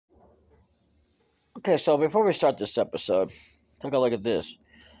Okay, so before we start this episode, take a look at this.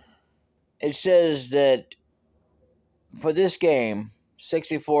 It says that for this game,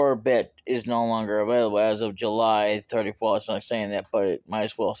 64-bit is no longer available as of July 34th. It's not saying that, but it might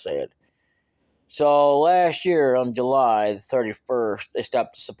as well say it. So last year on July 31st, they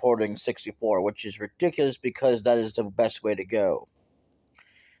stopped supporting 64, which is ridiculous because that is the best way to go.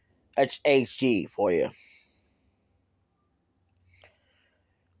 That's HD for you.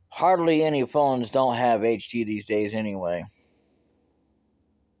 Hardly any phones don't have HD these days anyway.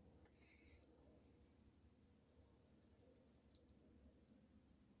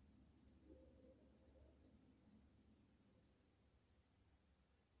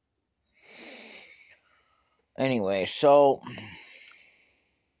 Anyway, so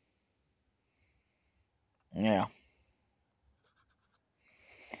yeah.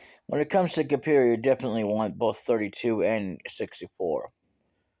 When it comes to computer, you definitely want both 32 and 64.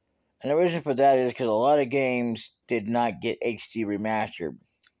 And the reason for that is because a lot of games did not get HD remastered.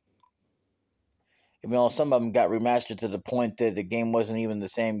 Even though some of them got remastered to the point that the game wasn't even the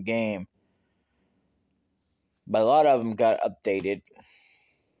same game. But a lot of them got updated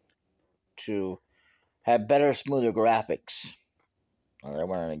to have better, smoother graphics. Well, they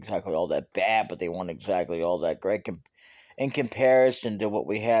weren't exactly all that bad, but they weren't exactly all that great in comparison to what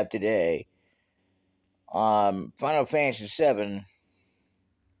we have today. Final Fantasy VII,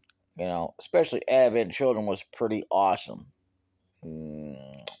 especially Advent Children, was pretty awesome.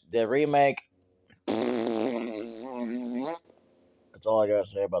 The remake, that's all I gotta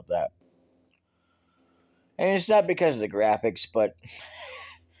say about that. And it's not because of the graphics, but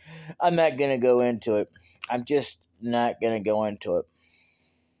I'm not gonna go into it. I'm just not gonna go into it.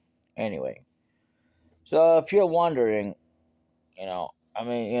 Anyway, so if you're wondering, oh,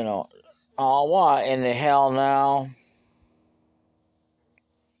 what in the hell now?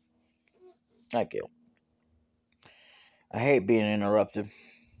 Thank you. I hate being interrupted.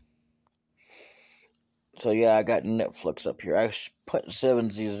 So yeah, I got Netflix up here. I put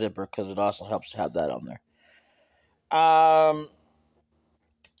 7Z zipper because it also helps to have that on there.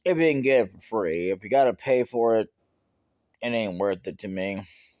 If you can get it for free, if you gotta pay for it, it ain't worth it to me.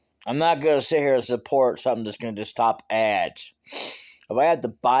 I'm not gonna sit here and support something that's gonna just stop ads. If I have to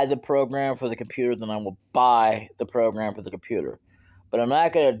buy the program for the computer, then I will buy the program for the computer. But I'm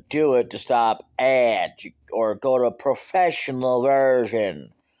not gonna do it to stop ads or go to a professional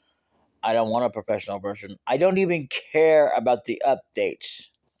version. I don't want a professional version. I don't even care about the updates.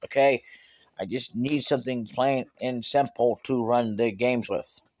 Okay? I just need something plain and simple to run the games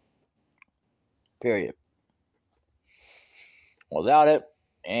with. Period. Without it,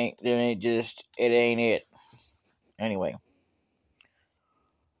 it ain't it. Anyway.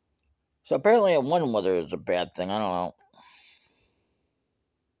 So apparently I wonder whether it's a bad thing. I don't know.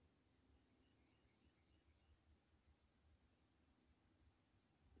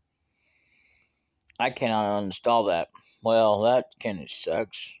 I cannot uninstall that. Well, that kind of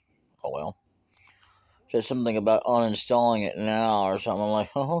sucks. Oh well. Says something about uninstalling it now or something. I'm like,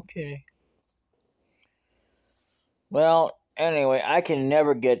 oh, okay. Well, anyway, I can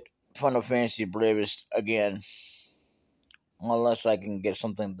never get Final Fantasy Bravest again. Unless I can get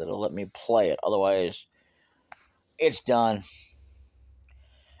something that'll let me play it. Otherwise, it's done.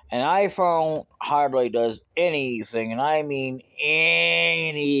 An iPhone hardly does anything, and I mean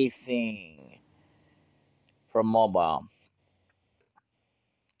anything, for mobile.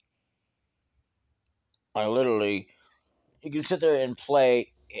 I literally, you can sit there and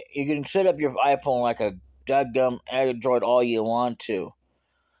play. You can set up your iPhone like a dadgum Android all you want to.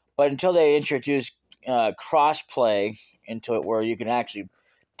 But until they introduce crossplay into it, where you can actually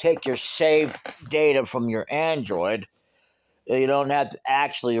take your saved data from your Android, you don't have to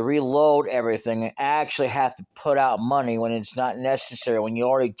actually reload everything and actually have to put out money when it's not necessary, when you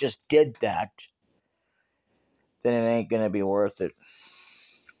already just did that, then it ain't going to be worth it.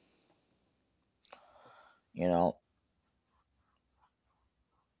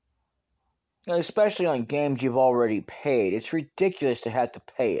 Especially on games you've already paid. It's ridiculous to have to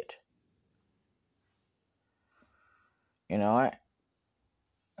pay it.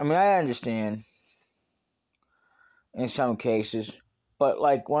 I understand in some cases, but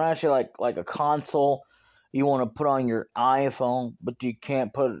like when I say like a console, you want to put on your iPhone, but you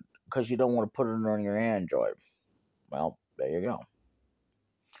can't put it because you don't want to put it on your Android. Well, there you go.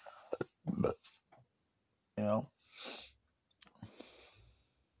 But, you know.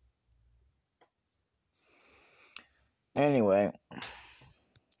 Anyway, I'm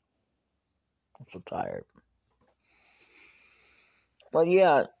so tired. But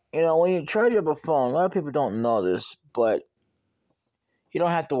yeah, when you charge up a phone, a lot of people don't know this, but you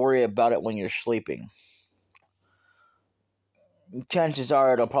don't have to worry about it when you're sleeping. Chances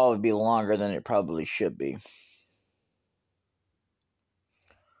are it'll probably be longer than it probably should be.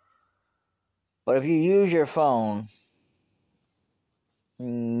 But if you use your phone,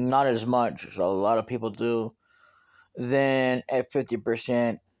 not as much as a lot of people do, then at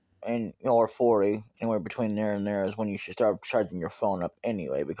 50% and or 40, anywhere between there and there is when you should start charging your phone up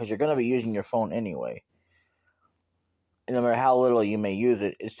anyway, because you're going to be using your phone anyway. And no matter how little you may use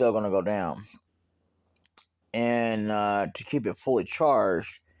it, it's still going to go down. And to keep it fully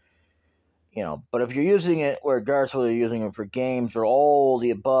charged, but if you're using it, regardless whether you're using it for games or all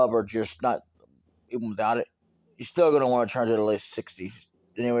the above, or just not even without it, you're still going to want to charge it at least 60,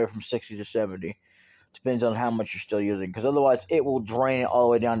 anywhere from 60 to 70. Depends on how much you're still using, because otherwise it will drain it all the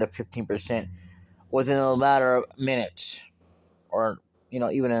way down to 15% within a matter of minutes, or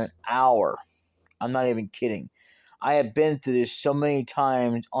even an hour. I'm not even kidding. I have been through this so many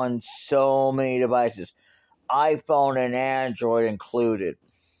times on so many devices, iPhone and Android included.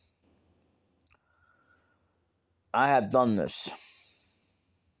 I have done this.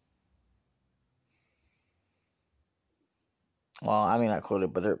 Well, I mean, not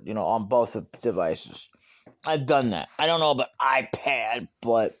included, but they're, on both the devices. I've done that. I don't know about iPad,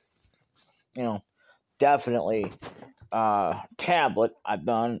 but, definitely tablet I've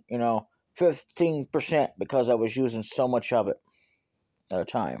done, 15% because I was using so much of it at a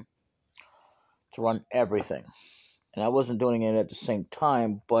time to run everything. And I wasn't doing it at the same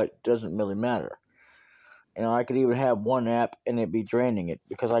time, but it doesn't really matter. I could even have one app and it be draining it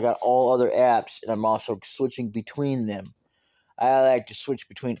because I got all other apps and I'm also switching between them. I like to switch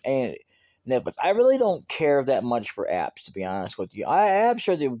between Netflix. I really don't care that much for apps, to be honest with you. Apps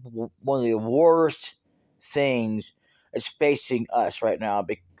are one of the worst things that's facing us right now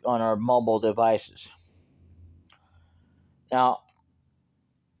on our mobile devices. Now,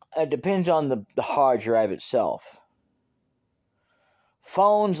 it depends on the hard drive itself.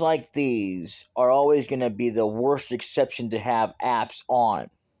 Phones like these are always going to be the worst exception to have apps on.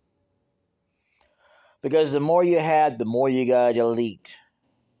 Because the more you have, the more you got to delete.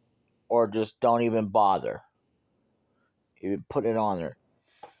 Or just don't even bother. Even put it on there.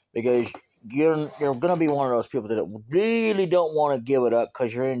 Because you're going to be one of those people that really don't want to give it up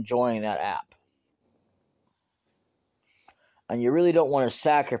because you're enjoying that app. And you really don't want to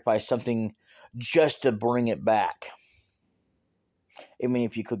sacrifice something just to bring it back. I mean,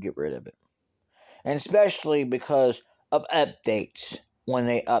 if you could get rid of it. And especially because of updates. When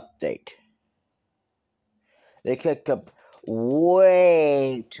they update, they kicked up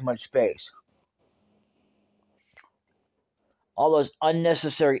way too much space. All those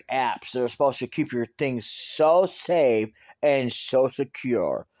unnecessary apps that are supposed to keep your things so safe and so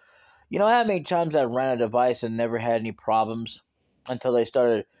secure. You know how many times I ran a device and never had any problems until they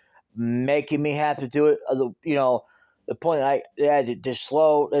started making me have to do it? The point I had to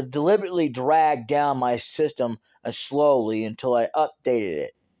deliberately drag down my system slowly until I updated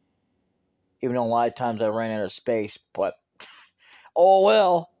it. Even though a lot of times I ran out of space, but oh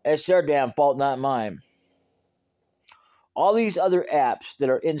well, it's their damn fault, not mine. All these other apps that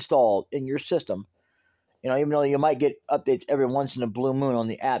are installed in your system, even though you might get updates every once in a blue moon on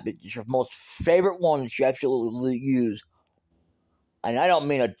the app, it's your most favorite one that you absolutely use. And I don't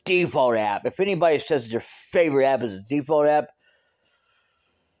mean a default app. If anybody says their favorite app is a default app,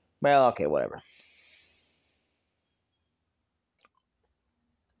 well, okay, whatever.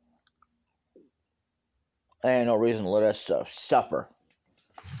 There ain't no reason to let us suffer.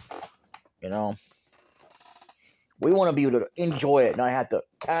 We want to be able to enjoy it, not have to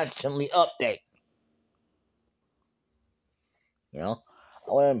constantly update.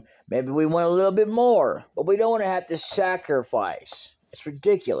 Maybe we want a little bit more, but we don't want to have to sacrifice. It's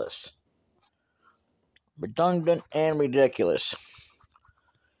ridiculous. Redundant and ridiculous.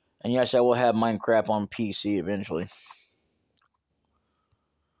 And yes, I will have Minecraft on PC eventually.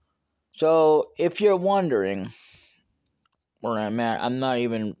 So, if you're wondering where I'm at,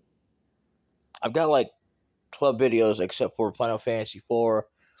 I've got like 12 videos except for Final Fantasy 4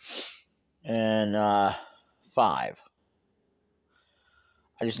 and 5.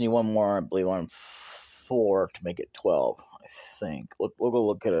 I just need one more, I believe, on 4 to make it 12, I think. We'll go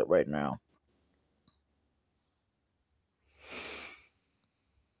look at it right now.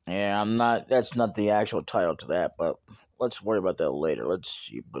 Yeah, that's not the actual title to that, but let's worry about that later. Let's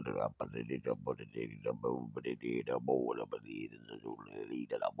see.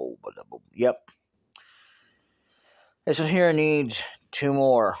 Yep. This one here needs 2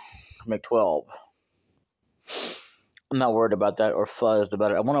 more to make 12. I'm not worried about that or fuzzed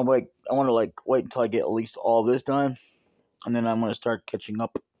about it. I want to wait until I get at least all this done. and then I'm going to start catching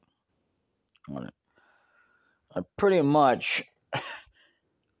up on it. Pretty much,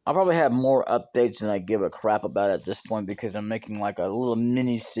 I'll probably have more updates than I give a crap about at this point because I'm making like a little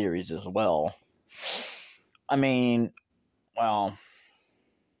mini series as well. I mean, well,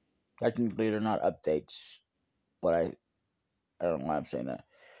 technically they're not updates, but I don't know why I'm saying that.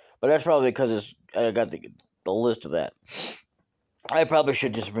 But that's probably because I got the list of that. I probably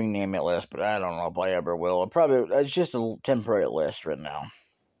should just rename it list, but I don't know if I ever will. It's just a temporary list right now.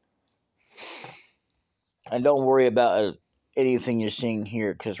 And don't worry about anything you're seeing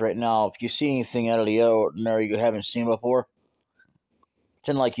here, because right now, if you see anything out of the ordinary you haven't seen before,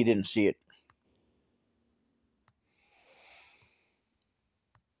 pretend like you didn't see it.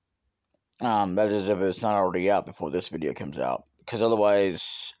 That is if it's not already out before this video comes out. Because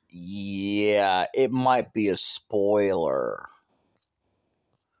otherwise, yeah, it might be a spoiler.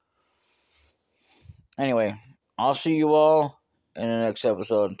 Anyway, I'll see you all in the next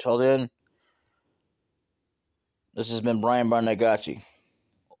episode. Until then, this has been Brian Barnagazzi.